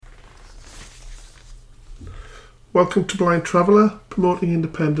Welcome to Blind Traveller, promoting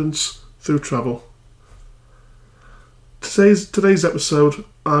independence through travel. Today's episode,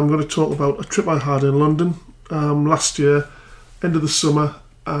 I'm going to talk about a trip I had in London last year, end of the summer,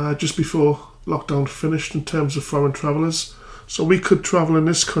 just before lockdown finished in terms of foreign travellers. So we could travel in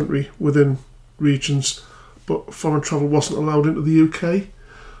this country within regions, but foreign travel wasn't allowed into the UK.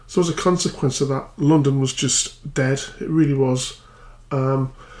 So as a consequence of that, London was just dead. It really was.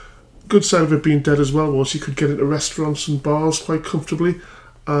 Good side of it being dead as well was you could get into restaurants and bars quite comfortably.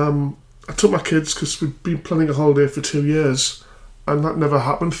 I took my kids because we'd been planning a holiday for 2 years and that never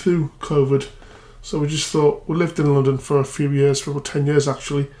happened through COVID. So we just thought, we lived in London for a few years, for about 10 years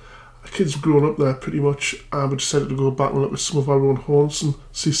actually. Our kids were growing up there pretty much, and we decided to go back and look at some of our own haunts and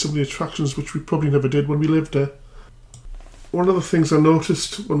see some of the attractions which we probably never did when we lived there. One of the things I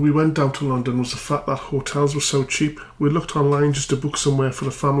noticed when we went down to London was the fact that hotels were so cheap. We looked online just to book somewhere for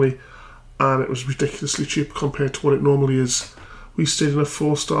the family, and it was ridiculously cheap compared to what it normally is. We stayed in a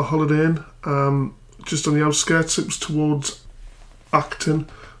 4-star Holiday Inn, just on the outskirts. It was towards Acton,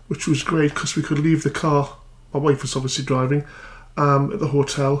 which was great because we could leave the car, my wife was obviously driving, at the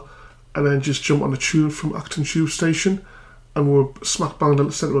hotel, and then just jump on the tube from Acton tube station, and we were smack bang in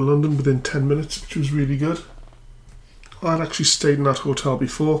the centre of London within 10 minutes, which was really good. I'd actually stayed in that hotel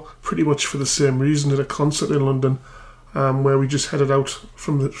before, pretty much for the same reason, at a concert in London, where we just headed out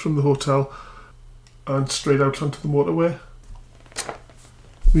from the hotel and straight out onto the motorway.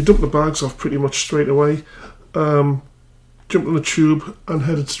 We dumped the bags off pretty much straight away, jumped on the tube and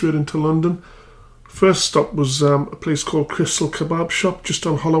headed straight into London. First stop was a place called Crystal Kebab Shop just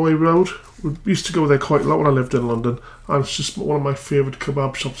on Holloway Road. We used to go there quite a lot when I lived in London, and it's just one of my favourite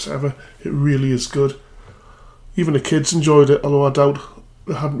kebab shops ever. It really is good. Even the kids enjoyed it, although I doubt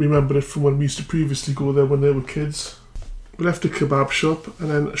they hadn't remembered it from when we used to previously go there when they were kids. We left the kebab shop,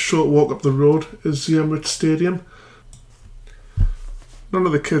 and then a short walk up the road is the Emirates Stadium. None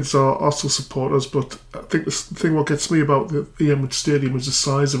of the kids are Arsenal supporters, but I think the thing what gets me about the Emirates Stadium is the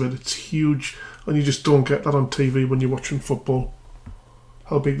size of it. It's huge, and you just don't get that on TV when you're watching football,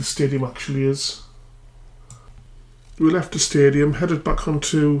 how big the stadium actually is. We left the stadium, headed back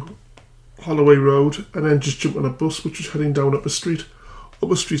onto Holloway Road, and then just jumped on a bus which was heading down Upper Street.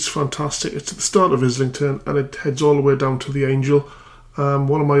 Upper Street's fantastic. It's at the start of Islington and it heads all the way down to the Angel.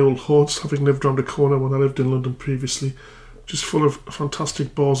 One of my old haunts, having lived round the corner when I lived in London previously. Just full of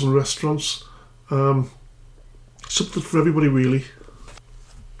fantastic bars and restaurants. Something for everybody really.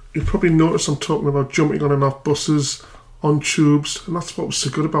 You'll probably notice I'm talking about jumping on and off buses, on tubes, and that's what was so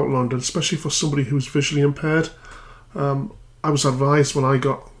good about London, especially for somebody who's visually impaired. I was advised when I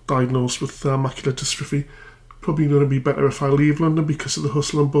got diagnosed with macular dystrophy, probably going to be better if I leave London because of the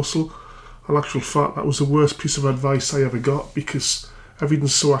hustle and bustle. In actual fact, that was the worst piece of advice I ever got because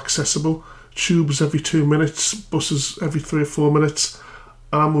everything's so accessible. Tubes every 2 minutes, buses every 3 or 4 minutes.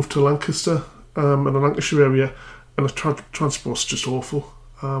 And I moved to Lancaster, in the Lancashire area, and the transport's just awful.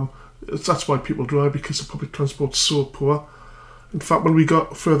 That's why people drive, because the public transport's so poor. In fact, when we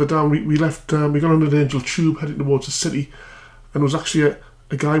got further down, we got on the Angel tube heading towards the city, and there was actually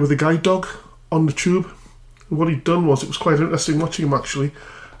a guy with a guide dog on the tube. And what he'd done was, it was quite interesting watching him actually.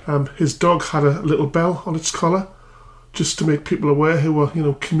 His dog had a little bell on its collar, just to make people aware who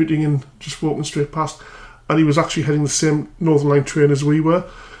were, commuting and just walking straight past. And he was actually heading the same Northern Line train as we were.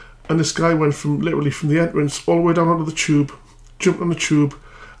 And this guy went literally from the entrance all the way down onto the tube, jumped on the tube,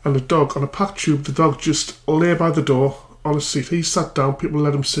 and the dog, on a packed tube, the dog just lay by the door on a seat. He sat down, people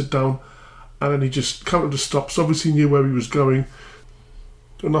let him sit down, and then he just counted the stops, obviously knew where he was going.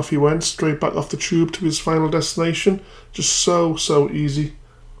 And off he went, straight back off the tube to his final destination. Just so easy.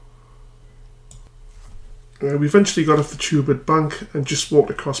 We eventually got off the tube at Bank and just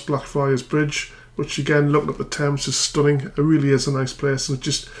walked across Blackfriars Bridge, which again, looking at the Thames, is stunning. It really is a nice place, and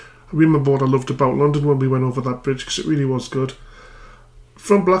I remember what I loved about London when we went over that bridge, because it really was good.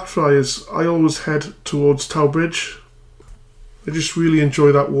 From Blackfriars, I always head towards Tower Bridge. I just really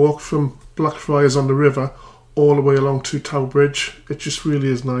enjoy that walk from Blackfriars on the river all the way along to Tower Bridge. It just really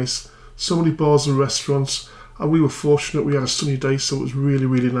is nice. So many bars and restaurants, and we were fortunate we had a sunny day, so it was really,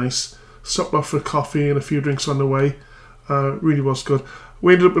 really nice. Stopped off for a coffee and a few drinks on the way. Really was good.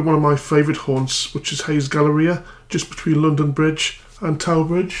 We ended up in one of my favourite haunts, which is Hayes Galleria, just between London Bridge and Tower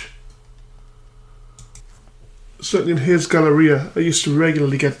Bridge. Certainly in Hayes Galleria, I used to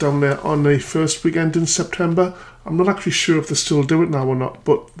regularly get down there on the first weekend in September. I'm not actually sure if they still do it now or not,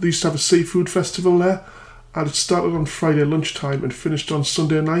 but they used to have a seafood festival there, and it started on Friday lunchtime and finished on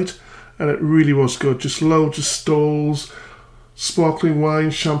Sunday night, and it really was good. Just loads of stalls, sparkling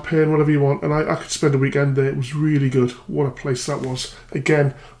wine, champagne, whatever you want, and I could spend a weekend there. It was really good. What a place that was.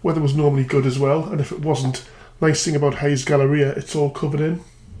 Again, weather was normally good as well, and if it wasn't, Nice thing about Hayes Galleria, it's all covered in.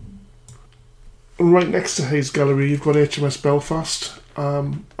 And right next to Hayes Galleria, you've got HMS Belfast.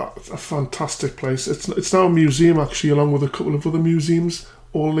 That's a fantastic place. It's now a museum, actually, along with a couple of other museums,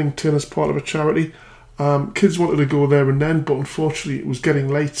 all linked in as part of a charity. Kids wanted to go there and then, but unfortunately it was getting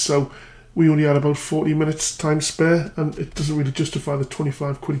late, so we only had about 40 minutes time spare, and it doesn't really justify the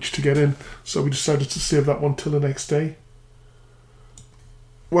 25 quid each to get in, so we decided to save that one till the next day.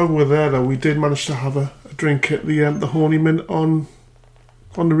 While we were there, though, we did manage to have a drink at the Horniman on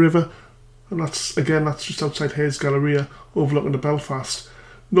the river, and that's just outside Hayes Galleria, overlooking the Belfast.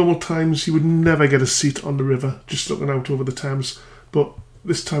 Normal times you would never get a seat on the river, just looking out over the Thames, but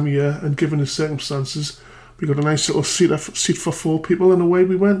this time of year, and given the circumstances, we got a nice little seat for 4 people, and away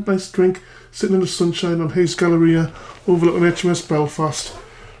we went. Nice drink, sitting in the sunshine on Hayes Galleria, overlooking HMS Belfast.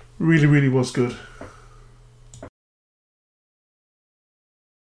 Really, really was good.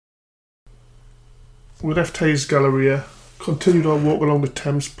 We left Hayes Galleria, continued our walk along the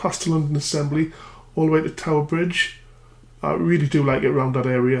Thames, past the London Assembly, all the way to Tower Bridge. I really do like it around that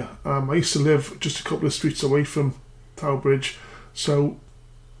area. I used to live just a couple of streets away from Tower Bridge, so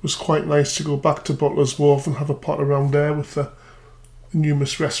it was quite nice to go back to Butler's Wharf and have a pot around there with the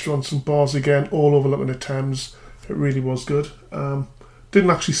numerous restaurants and bars again, all overlooking the Thames. It really was good. Didn't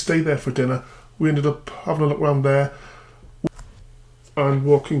actually stay there for dinner. We ended up having a look around there and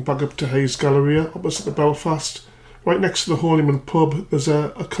walking back up to Hayes Galleria, opposite the Belfast. Right next to the Horniman pub, there's a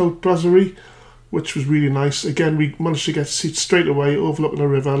Coat Brasserie, which was really nice. Again, we managed to get seats straight away, overlooking the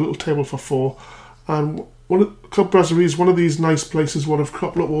river, a little table for 4. And Coat Brasserie is one of these nice places what have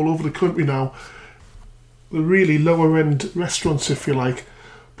cropped up all over the country now. The really lower end restaurants, if you like,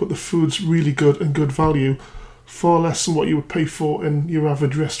 but the food's really good and good value. Far less than what you would pay for in your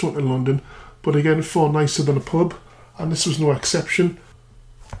average restaurant in London, but again, far nicer than a pub, and this was no exception.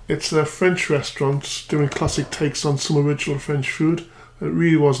 It's a French restaurant doing classic takes on some original French food. It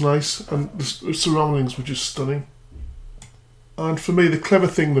really was nice, and the surroundings were just stunning. And for me, the clever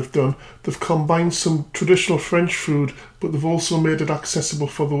thing they've done, they've combined some traditional French food, but they've also made it accessible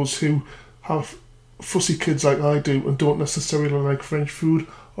for those who have fussy kids like I do and don't necessarily like French food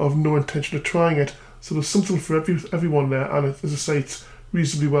or have no intention of trying it. So there's something for everyone there, and as I say, it's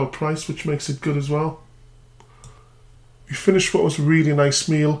reasonably well priced, which makes it good as well. We finished what was a really nice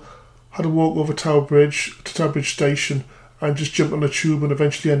meal, had a walk over Tower Bridge to Tower Bridge Station, and just jumped on a tube and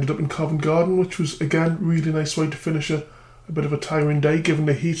eventually ended up in Covent Garden, which was, again, really nice way to finish a bit of a tiring day, given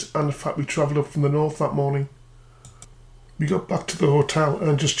the heat and the fact we travelled up from the north that morning. We got back to the hotel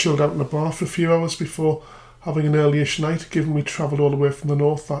and just chilled out in the bar for a few hours before having an early-ish night, given we travelled all the way from the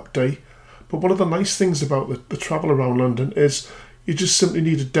north that day. But one of the nice things about the travel around London is you just simply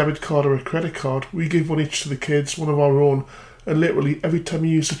need a debit card or a credit card. We gave one each to the kids, one of our own, and literally every time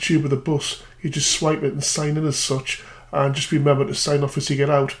you use the tube of the bus, you just swipe it and sign in as such, and just remember to sign off as you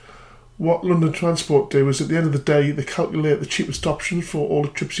get out. What London Transport do is at the end of the day, they calculate the cheapest option for all the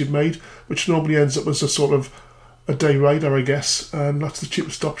trips you've made, which normally ends up as a sort of a day rider, I guess, and that's the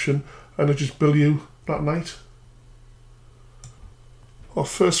cheapest option, and they just bill you that night. Our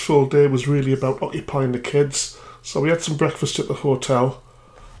first full day was really about occupying the kids, so we had some breakfast at the hotel,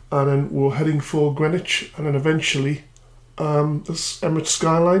 and then we were heading for Greenwich, and then eventually this Emirates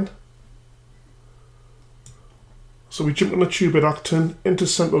Skyline. So we jumped on a tube at Acton, into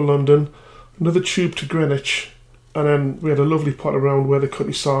central London, another tube to Greenwich, and then we had a lovely pot around where the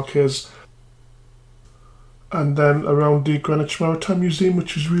Cutty Sark is, and then around the Greenwich Maritime Museum,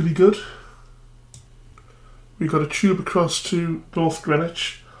 which was really good. We got a tube across to North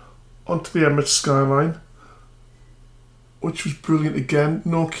Greenwich, onto the Emirates Skyline, which was brilliant again,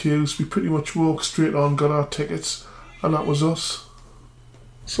 no queues, we pretty much walked straight on, got our tickets, and that was us.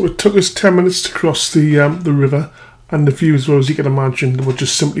 So it took us 10 minutes to cross the river, and the views were, as you can imagine, were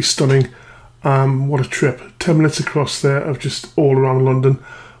just simply stunning. What a trip. 10 minutes across there of just all around London.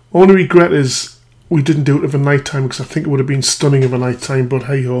 My only regret is we didn't do it of a night time, because I think it would have been stunning of a night time, but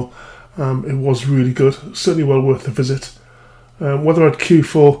hey ho, it was really good. Certainly well worth a visit. Whether I'd queue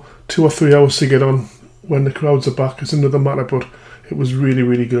for 2 or 3 hours to get on when the crowds are back is another matter, but it was really,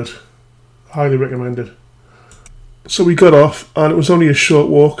 really good. Highly recommended. So we got off, and it was only a short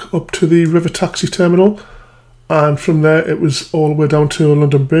walk up to the river taxi terminal, and from there it was all the way down to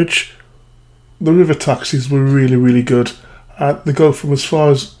London Bridge. The river taxis were really, really good. They go from as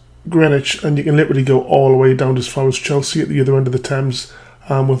far as Greenwich, and you can literally go all the way down as far as Chelsea at the other end of the Thames,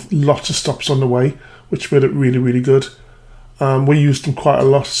 with lots of stops on the way, which made it really, really good. We used them quite a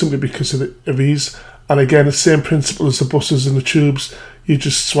lot simply because of ease. And again, the same principle as the buses and the tubes. You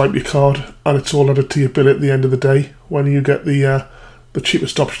just swipe your card and it's all added to your bill at the end of the day when you get the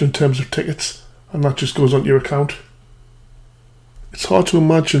cheapest option in terms of tickets. and that just goes onto your account. It's hard to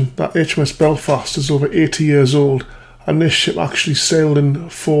imagine that HMS Belfast is over 80 years old, and this ship actually sailed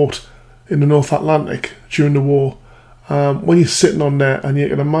and fought in the North Atlantic during the war. When you're sitting on there and you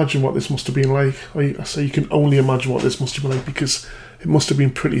can imagine what this must have been like, I say you can only imagine what this must have been like, because it must have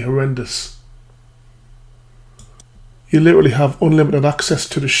been pretty horrendous. You literally have unlimited access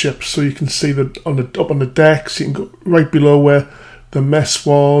to the ship, so you can see that up on the decks. You can go right below where the mess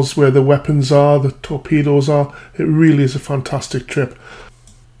was, where the weapons are, the torpedoes are. It really is a fantastic trip.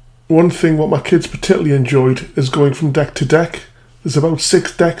 One thing what my kids particularly enjoyed is going from deck to deck. There's about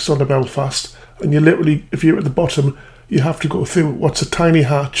 6 decks on the Belfast, and you literally, if you're at the bottom, you have to go through what's a tiny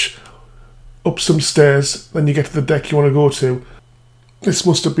hatch, up some stairs, then you get to the deck you want to go to. This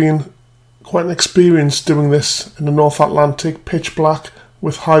must have been quite an experience doing this in the North Atlantic, pitch black,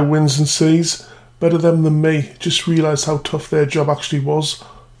 with high winds and seas. Better them than me. Just realised how tough their job actually was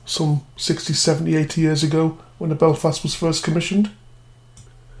some 60, 70, 80 years ago when the Belfast was first commissioned.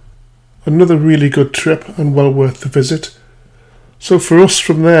 Another really good trip and well worth the visit. So for us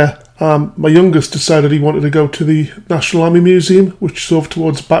from there, my youngest decided he wanted to go to the National Army Museum, which is over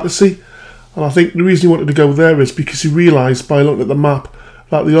towards Battersea. And I think the reason he wanted to go there is because he realised by looking at the map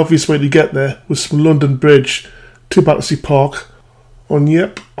that the obvious way to get there was from London Bridge to Battersea Park on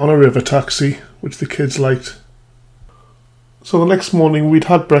a river taxi, which the kids liked. So the next morning we'd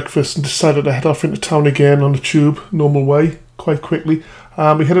had breakfast and decided to head off into town again on the tube, normal way, quite quickly.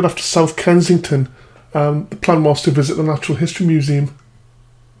 We headed off to South Kensington. The plan was to visit the Natural History Museum.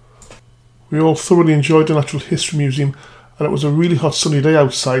 We all thoroughly enjoyed the Natural History Museum, and it was a really hot sunny day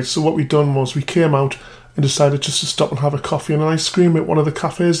outside, so what we done was we came out and decided just to stop and have a coffee and an ice cream at one of the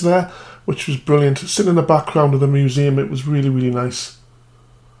cafes there, which was brilliant. Sitting in the background of the museum, it was really, really nice.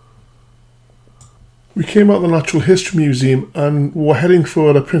 We came out of the Natural History Museum and were heading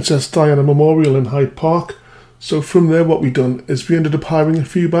for the Princess Diana Memorial in Hyde Park. So from there what we done is we ended up hiring a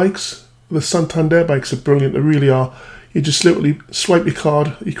few bikes. The Santander bikes are brilliant, they really are. You just literally swipe your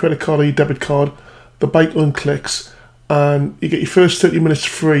card, your credit card or your debit card, the bike unclicks, and you get your first 30 minutes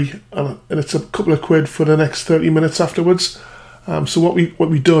free, and it's a couple of quid for the next 30 minutes afterwards. So what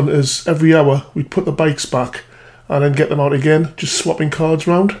we done is every hour we'd put the bikes back and then get them out again, just swapping cards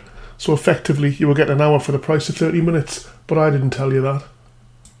round. So effectively you were getting an hour for the price of 30 minutes, but I didn't tell you that.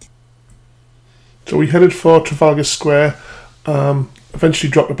 So we headed for Trafalgar Square, eventually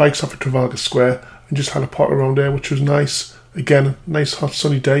dropped the bikes off at Trafalgar Square and just had a pot around there, which was nice. Again, a nice hot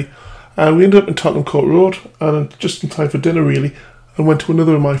sunny day. And we ended up in Tottenham Court Road, and just in time for dinner really, and went to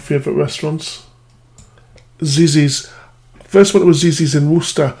another of my favourite restaurants, Zizzi's. First one was Zizzi's in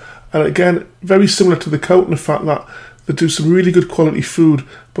Worcester, and again, very similar to the Cout in the fact that they do some really good quality food,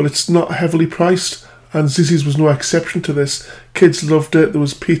 but it's not heavily priced, and Zizzi's was no exception to this. Kids loved it, there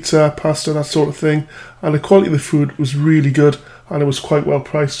was pizza, pasta, that sort of thing, and the quality of the food was really good, and it was quite well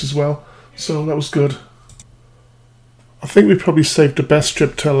priced as well, so that was good. I think we probably saved the best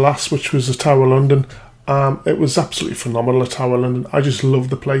trip till last, which was the Tower of London. It was absolutely phenomenal, the Tower of London. I just love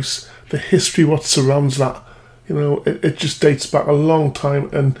the place. The history, what surrounds that, it just dates back a long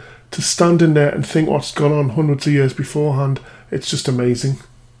time, and to stand in there and think what's gone on hundreds of years beforehand, it's just amazing.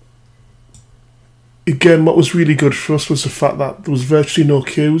 Again, what was really good for us was the fact that there was virtually no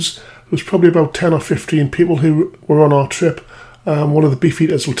queues. There was probably about 10 or 15 people who were on our trip. One of the beef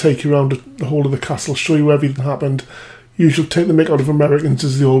eaters will take you around the whole of the castle, show you where everything happened. Usually take the mick out of Americans,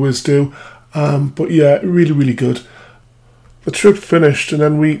 as they always do. But yeah, really, really good. The trip finished, and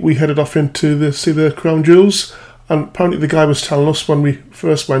then we headed off into see the Crown Jewels. And apparently the guy was telling us when we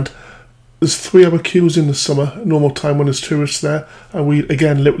first went, there's 3-hour queues in the summer, normal time when there's tourists there. And we,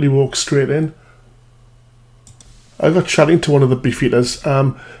 again, literally walked straight in. I got chatting to one of the beefeaters.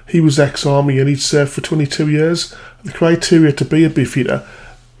 He was ex-army and he'd served for 22 years. The criteria to be a beefeater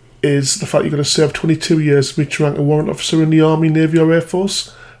is the fact you've got to serve 22 years, reach rank a warrant officer in the Army, Navy or Air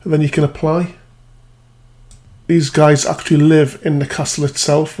Force, and then you can apply. These guys actually live in the castle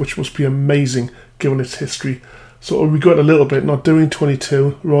itself, which must be amazing given its history. So I regret a little bit not doing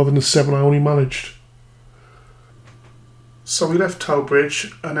 22 rather than the 7 I only managed. So we left Tower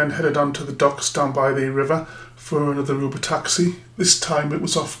Bridge and then headed on to the docks down by the river for another Uber taxi. This time it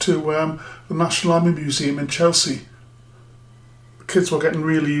was off to the National Army Museum in Chelsea. Kids were getting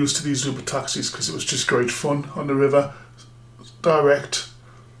really used to these Uber taxis because it was just great fun on the river, direct,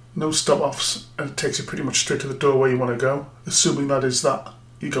 no stop-offs, and it takes you pretty much straight to the door where you want to go, assuming that is that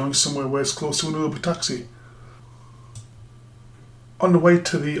you're going somewhere where it's close to an Uber taxi. On the way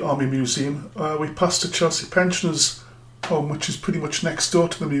to the Army Museum, we passed the Chelsea Pensioners' home, which is pretty much next door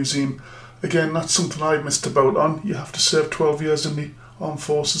to the museum. Again, that's something I missed a boat on. You have to serve 12 years in the armed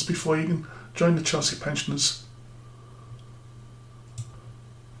forces before you can Join the Chelsea pensioners.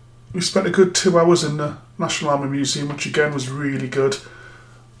 We spent a good 2 hours in the National Army Museum, which again was really good.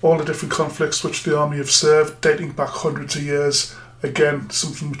 All the different conflicts which the army have served, dating back hundreds of years. Again,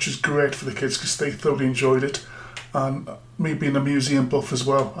 something which is great for the kids because they thoroughly enjoyed it. And me being a museum buff as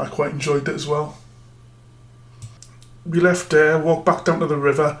well, I quite enjoyed it as well. We left there, walked back down to the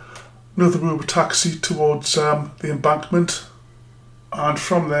river, another Uber taxi towards the embankment. And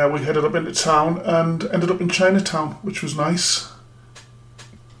from there we headed up into town and ended up in Chinatown, which was nice.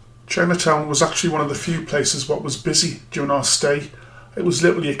 Chinatown was actually one of the few places what was busy during our stay. It was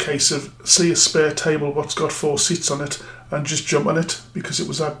literally a case of see a spare table what's got 4 seats on it and just jump on it because it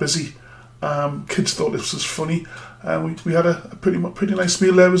was that busy. Kids thought this was funny, and we had a pretty nice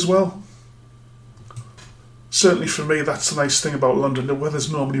meal there as well. Certainly for me, that's the nice thing about London. The weather's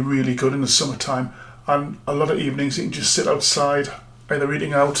normally really good in the summertime, and a lot of evenings you can just sit outside, either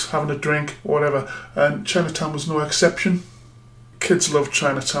eating out, having a drink, or whatever, and Chinatown was no exception. Kids love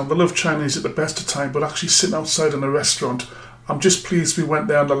Chinatown. They love Chinese at the best of time, but actually sitting outside in a restaurant, I'm just pleased we went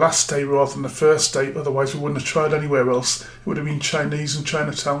there on the last day rather than the first day, otherwise we wouldn't have tried anywhere else. It would have been Chinese in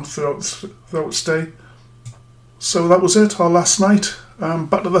Chinatown throughout the stay. So that was it, our last night.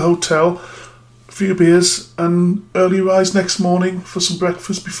 Back to the hotel, a few beers and early rise next morning for some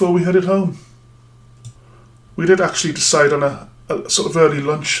breakfast before we headed home. We did actually decide on a sort of early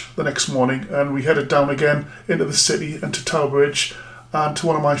lunch the next morning, and we headed down again into the city and to Tower Bridge and to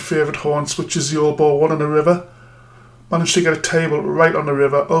one of my favourite haunts, which is the Old Boar One on the river. Managed to get a table right on the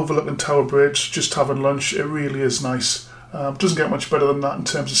river overlooking Tower Bridge, just having lunch. It really is nice. Doesn't get much better than that in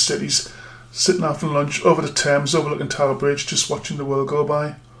terms of cities. Sitting having lunch over the Thames, overlooking Tower Bridge, just watching the world go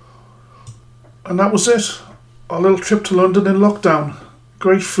by. And that was it. Our little trip to London in lockdown.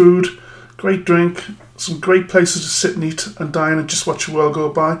 Great food, great drink, some great places to sit and eat and dine and just watch the world go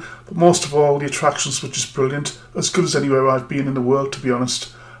by. But most of all, the attractions were just brilliant. As good as anywhere I've been in the world, to be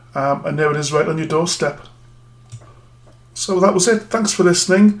honest. And there it is right on your doorstep. So that was it. Thanks for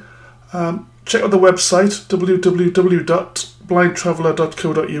listening. Check out the website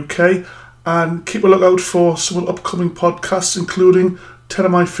www.blindtraveller.co.uk and keep a lookout for some upcoming podcasts, including 10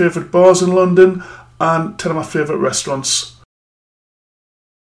 of my favourite bars in London and 10 of my favourite restaurants.